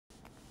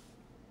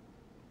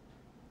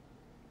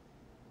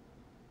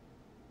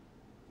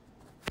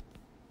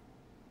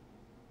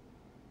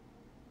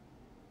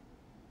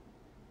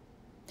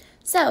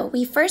So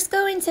we first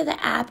go into the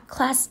app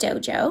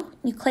ClassDojo.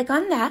 You click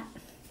on that.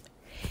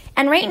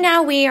 And right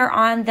now we are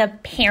on the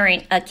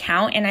parent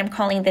account, and I'm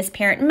calling this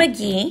parent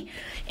McGee.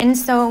 And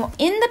so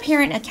in the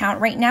parent account,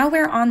 right now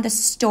we're on the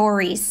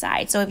story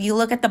side. So if you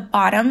look at the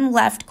bottom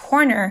left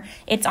corner,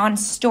 it's on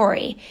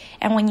story.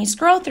 And when you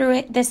scroll through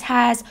it, this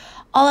has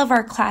all of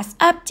our class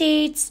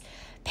updates,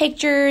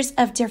 pictures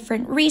of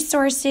different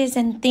resources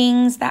and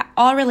things that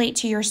all relate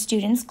to your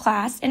student's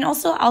class. And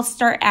also I'll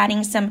start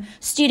adding some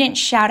student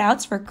shout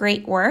outs for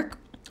great work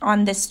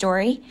on this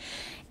story.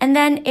 And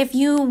then if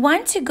you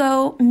want to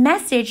go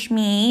message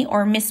me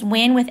or Miss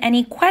Wynn with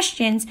any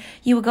questions,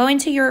 you will go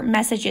into your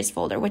messages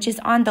folder, which is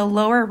on the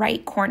lower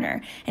right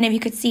corner. And if you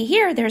could see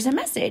here, there's a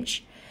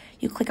message.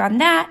 You click on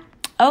that.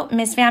 Oh,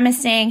 Miss Pham is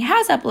saying,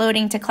 how's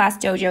uploading to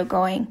ClassDojo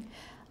going?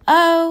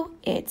 Oh,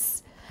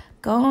 it's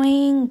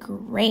going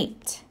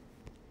great.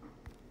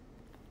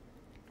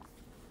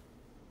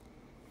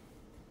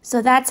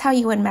 So that's how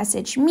you would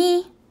message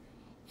me.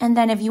 And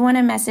then if you want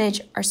to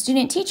message our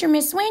student teacher,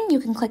 Miss Wynn, you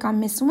can click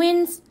on Miss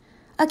Wynn's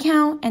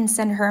account and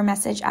send her a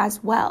message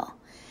as well.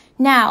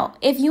 Now,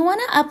 if you want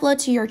to upload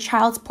to your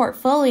child's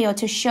portfolio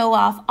to show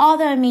off all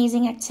the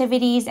amazing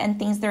activities and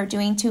things they're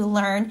doing to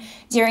learn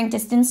during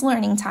distance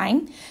learning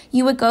time,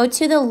 you would go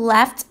to the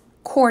left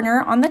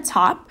corner on the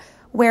top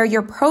where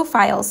your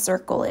profile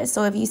circle is.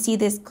 So if you see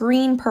this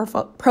green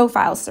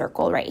profile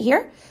circle right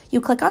here,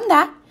 you click on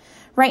that.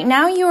 Right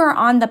now you are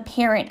on the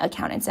parent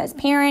account. It says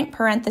parent,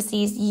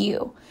 parentheses,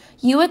 you.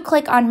 You would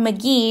click on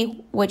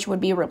McGee, which would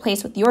be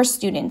replaced with your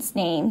student's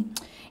name,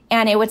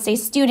 and it would say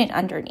student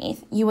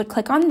underneath. You would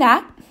click on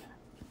that.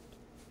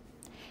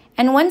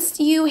 And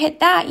once you hit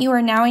that, you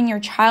are now in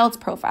your child's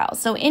profile.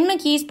 So in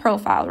McGee's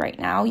profile right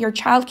now, your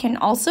child can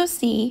also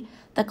see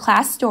the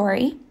class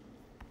story.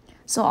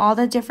 So all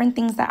the different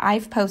things that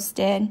I've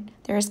posted.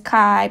 There's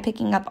Kai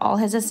picking up all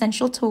his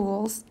essential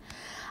tools.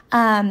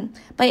 But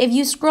if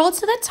you scroll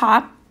to the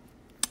top,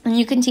 and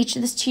you can teach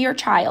this to your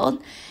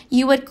child,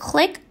 you would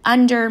click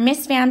under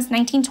Miss Pham's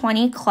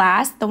 1920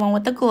 class, the one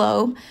with the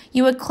globe.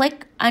 You would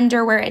click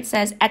under where it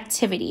says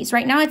activities.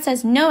 Right now it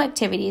says no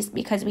activities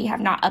because we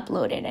have not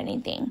uploaded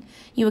anything.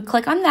 You would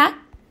click on that.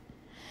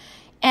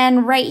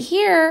 And right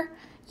here,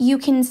 you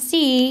can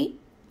see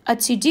a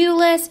to-do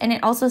list, and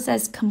it also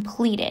says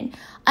completed.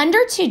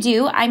 Under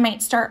to-do, I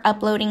might start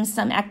uploading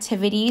some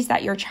activities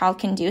that your child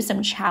can do,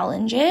 some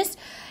challenges.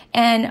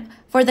 And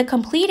for the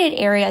completed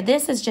area,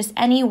 this is just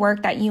any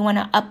work that you want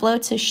to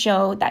upload to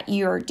show that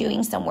you're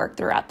doing some work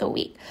throughout the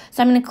week.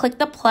 So I'm going to click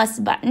the plus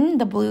button,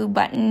 the blue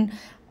button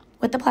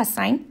with the plus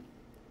sign.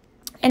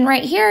 And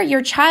right here,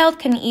 your child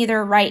can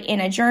either write in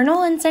a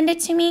journal and send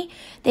it to me.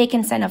 They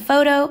can send a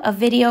photo, a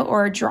video,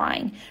 or a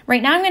drawing.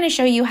 Right now, I'm going to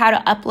show you how to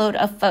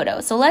upload a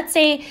photo. So let's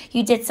say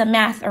you did some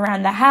math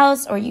around the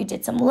house or you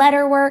did some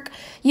letter work.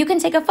 You can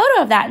take a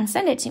photo of that and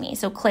send it to me.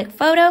 So click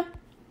photo.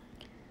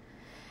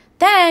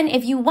 Then,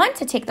 if you want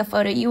to take the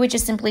photo, you would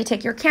just simply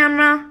take your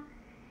camera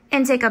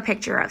and take a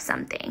picture of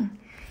something.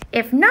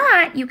 If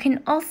not, you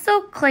can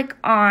also click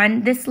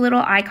on this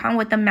little icon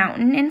with the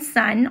mountain and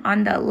sun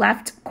on the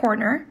left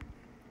corner.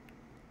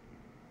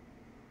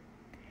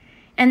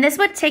 And this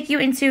would take you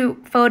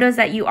into photos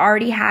that you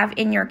already have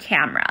in your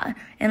camera.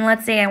 And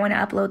let's say I want to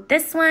upload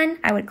this one.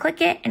 I would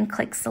click it and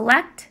click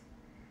select.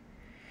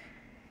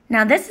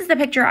 Now, this is the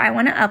picture I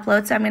want to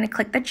upload, so I'm going to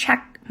click the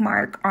check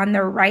mark on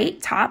the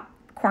right top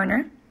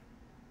corner.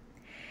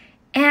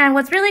 And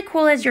what's really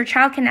cool is your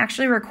child can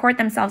actually record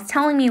themselves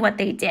telling me what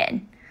they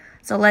did.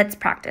 So let's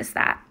practice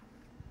that.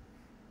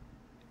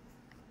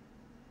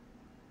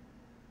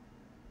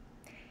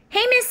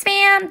 Hey, Miss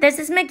Pham, this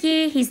is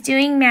McGee. He's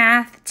doing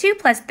math. 2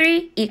 +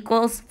 3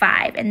 =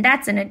 5, and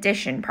that's an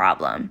addition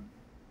problem.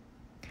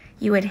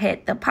 You would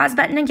hit the pause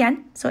button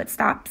again so it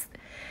stops.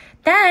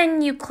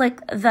 Then you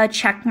click the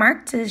check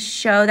mark to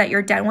show that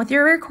you're done with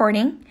your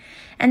recording.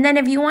 And then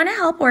if you want to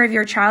help or if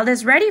your child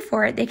is ready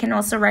for it, they can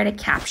also write a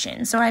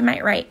caption. So I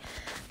might write,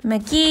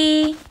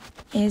 McGee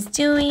is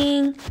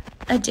doing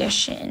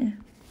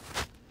addition.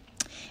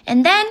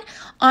 And then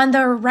on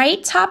the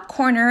right top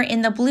corner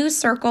in the blue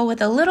circle with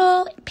a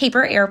little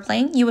paper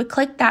airplane, you would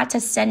click that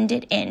to send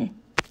it in.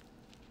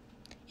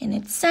 And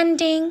it's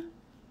sending.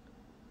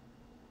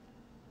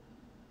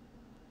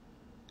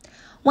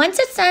 Once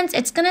it sends,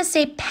 it's going to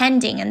say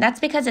pending, and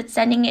that's because it's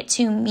sending it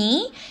to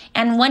me.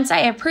 And once I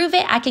approve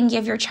it, I can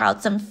give your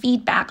child some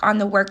feedback on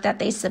the work that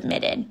they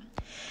submitted.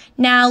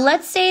 Now,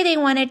 let's say they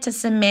wanted to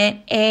submit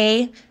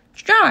a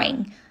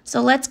drawing. So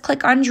let's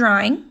click on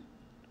drawing.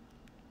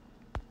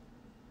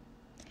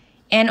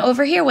 And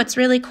over here, what's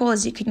really cool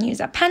is you can use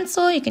a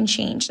pencil. You can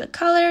change the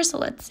color. So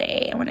let's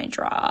say I want to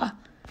draw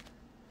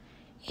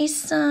a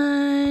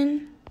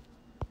sun.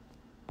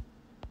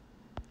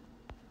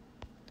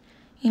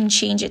 You can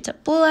change it to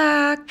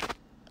black,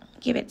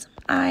 give it some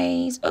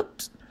eyes.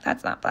 Oops,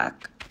 that's not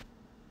black.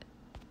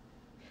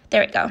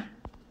 There we go.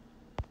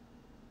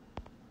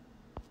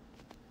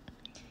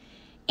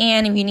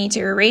 And if you need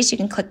to erase, you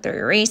can click the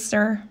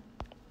eraser,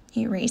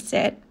 erase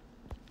it.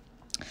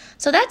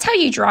 So that's how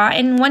you draw.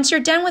 And once you're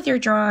done with your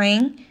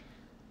drawing,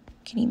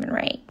 you can even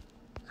write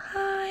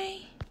hi.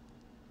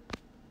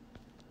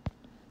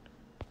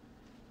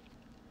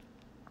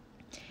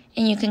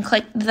 And you can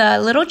click the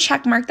little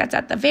check mark that's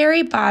at the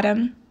very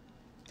bottom.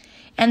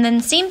 And then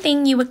same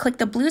thing, you would click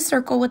the blue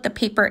circle with the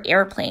paper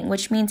airplane,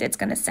 which means it's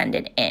going to send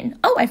it in.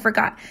 Oh, I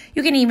forgot.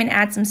 You can even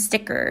add some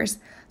stickers.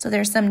 So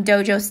there's some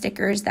dojo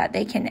stickers that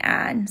they can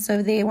add. So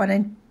if they want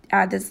to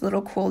add this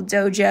little cool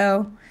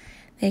dojo,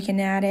 they can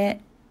add it.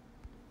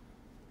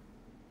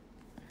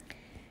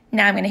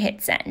 Now I'm going to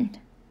hit send.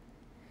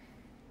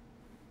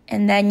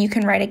 And then you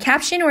can write a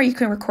caption or you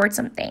can record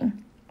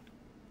something.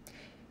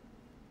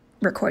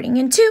 Recording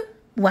in 2,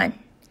 1.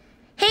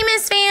 Hey,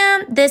 Miss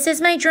Fam, this is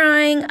my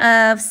drawing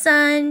of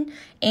Sun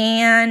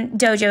and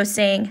Dojo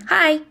saying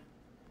hi.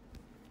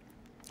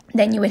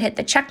 Then you would hit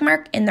the check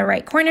mark in the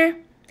right corner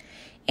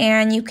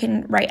and you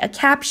can write a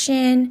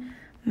caption,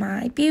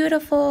 my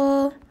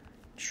beautiful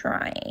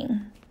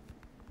drawing.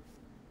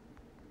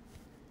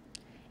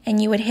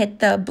 And you would hit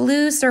the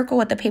blue circle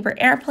with the paper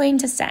airplane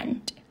to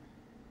send.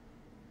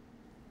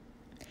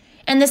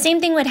 And the same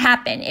thing would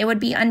happen. It would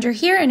be under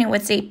here and it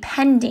would say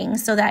pending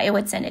so that it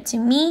would send it to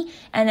me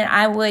and then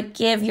I would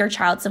give your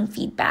child some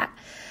feedback.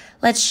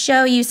 Let's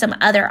show you some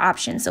other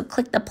options. So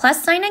click the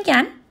plus sign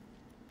again.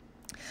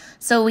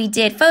 So we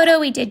did photo,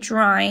 we did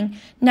drawing.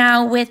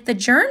 Now with the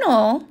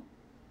journal,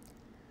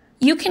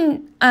 you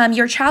can,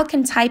 your child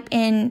can type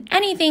in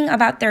anything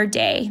about their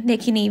day. They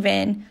can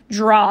even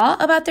draw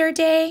about their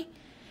day.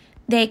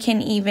 They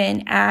can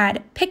even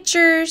add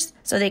pictures,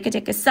 so they could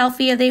take a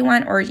selfie if they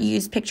want, or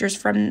use pictures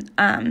from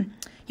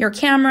your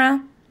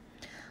camera,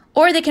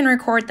 or they can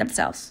record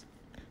themselves.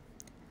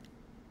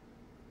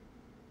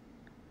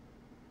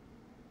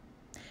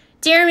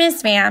 Dear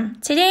Miss Fam,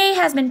 today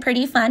has been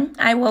pretty fun.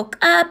 I woke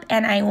up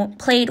and I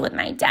played with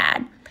my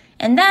dad,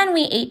 and then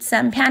we ate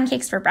some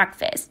pancakes for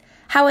breakfast.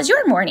 How was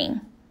your morning?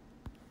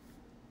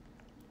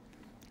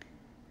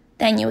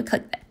 Then you would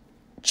click the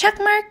check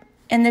mark.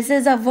 And this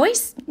is a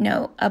voice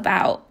note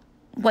about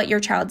what your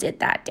child did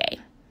that day.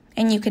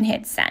 And you can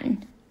hit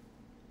send.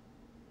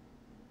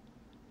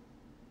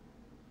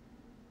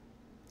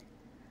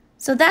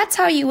 So that's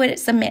how you would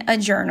submit a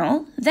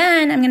journal.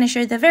 Then I'm going to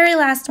show you the very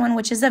last one,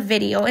 which is a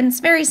video. And it's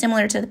very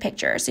similar to the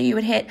picture. So you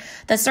would hit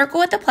the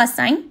circle with the plus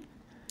sign.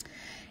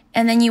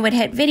 And then you would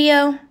hit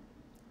video.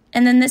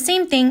 And then the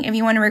same thing, if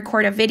you want to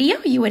record a video,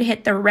 you would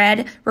hit the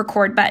red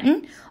record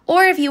button.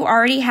 Or if you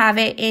already have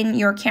it in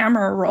your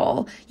camera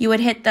roll, you would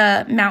hit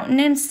the mountain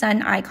and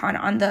sun icon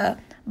on the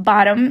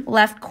bottom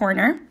left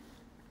corner.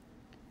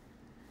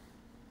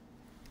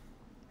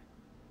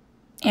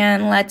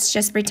 And let's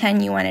just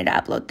pretend you wanted to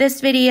upload this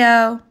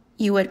video.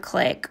 You would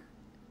click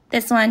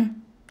this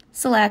one,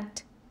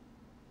 select.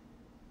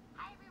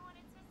 Hi everyone,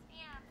 it's Miss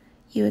Pam.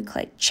 You would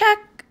click check.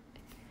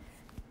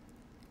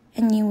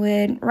 And you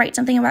would write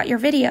something about your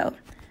video.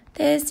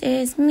 This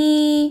is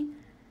me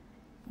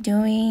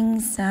doing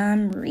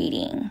some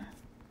reading.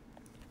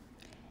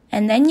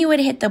 And then you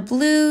would hit the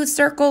blue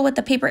circle with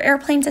the paper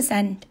airplane to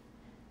send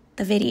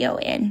the video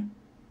in.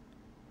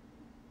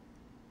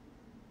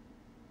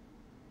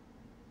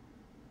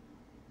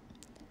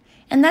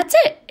 And that's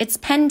it. It's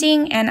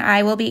pending and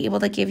I will be able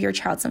to give your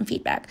child some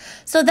feedback.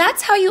 So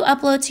that's how you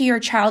upload to your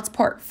child's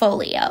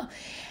portfolio.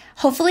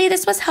 Hopefully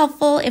this was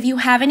helpful. If you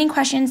have any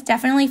questions,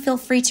 definitely feel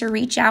free to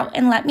reach out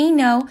and let me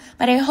know.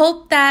 But I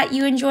hope that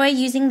you enjoy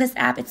using this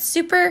app. It's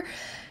super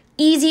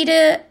easy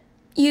to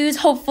use,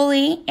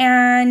 hopefully,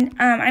 and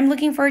I'm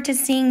looking forward to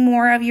seeing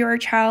more of your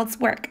child's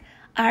work.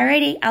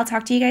 Alrighty, I'll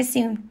talk to you guys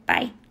soon.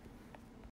 Bye.